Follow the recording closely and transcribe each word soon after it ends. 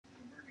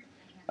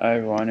Hi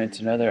everyone,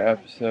 it's another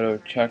episode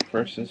of Chuck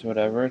versus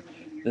whatever.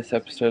 This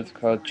episode is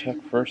called Chuck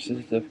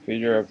versus the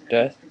Fear of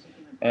Death,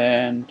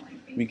 and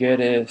we get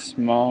a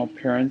small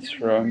appearance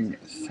from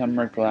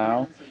Summer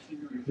Glau,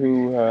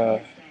 who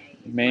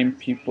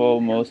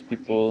most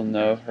people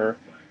know her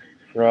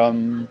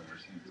from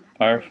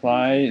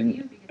Firefly,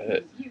 and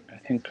I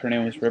think her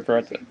name was River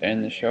at the end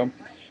of the show.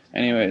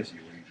 Anyways,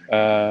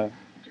 uh,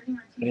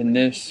 in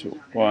this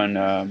one,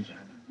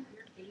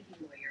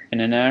 in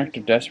an act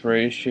of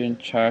desperation,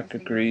 Chuck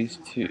agrees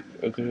to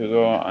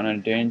go on a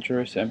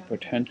dangerous and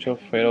potential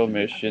fatal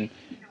mission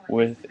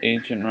with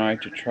Agent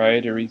Wright to try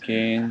to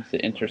regain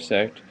the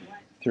Intersect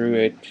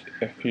through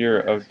a fear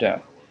of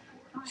death.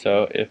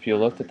 So, if you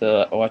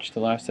watched the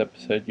last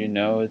episode, you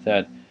know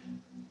that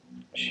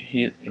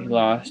he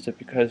lost it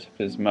because of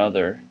his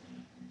mother.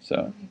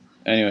 So,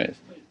 anyways,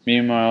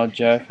 meanwhile,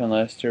 Jeff and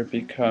Lester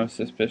become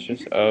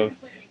suspicious of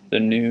the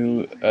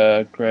new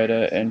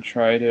Greta and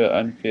try to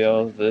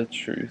unveil the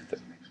truth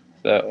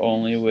the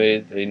only way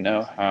they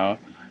know how.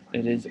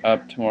 It is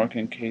up to Morgan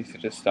and Casey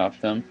to stop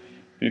them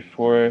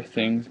before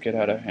things get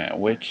out of hand,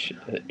 which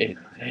it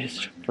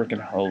is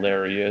freaking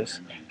hilarious.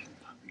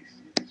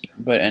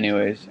 But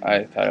anyways,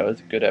 I thought it was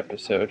a good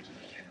episode.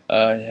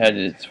 It had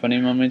its funny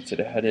moments, it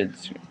had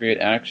its great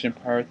action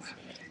parts.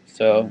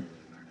 So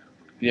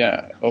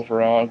yeah,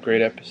 overall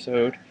great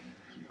episode.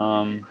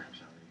 Um,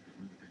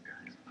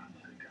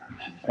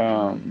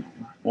 um,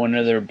 one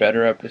of their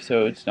better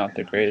episodes, not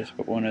the greatest,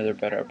 but one of their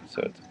better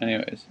episodes.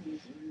 Anyways,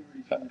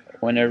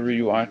 whenever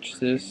you watch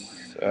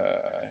this,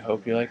 I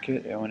hope you like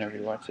it. And whenever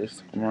you watch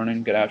this, good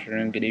morning, good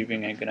afternoon, good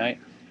evening, and good night.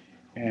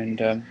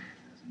 And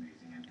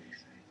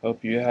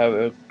hope you have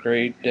a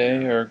great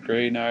day or a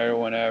great night or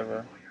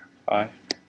whatever. Bye.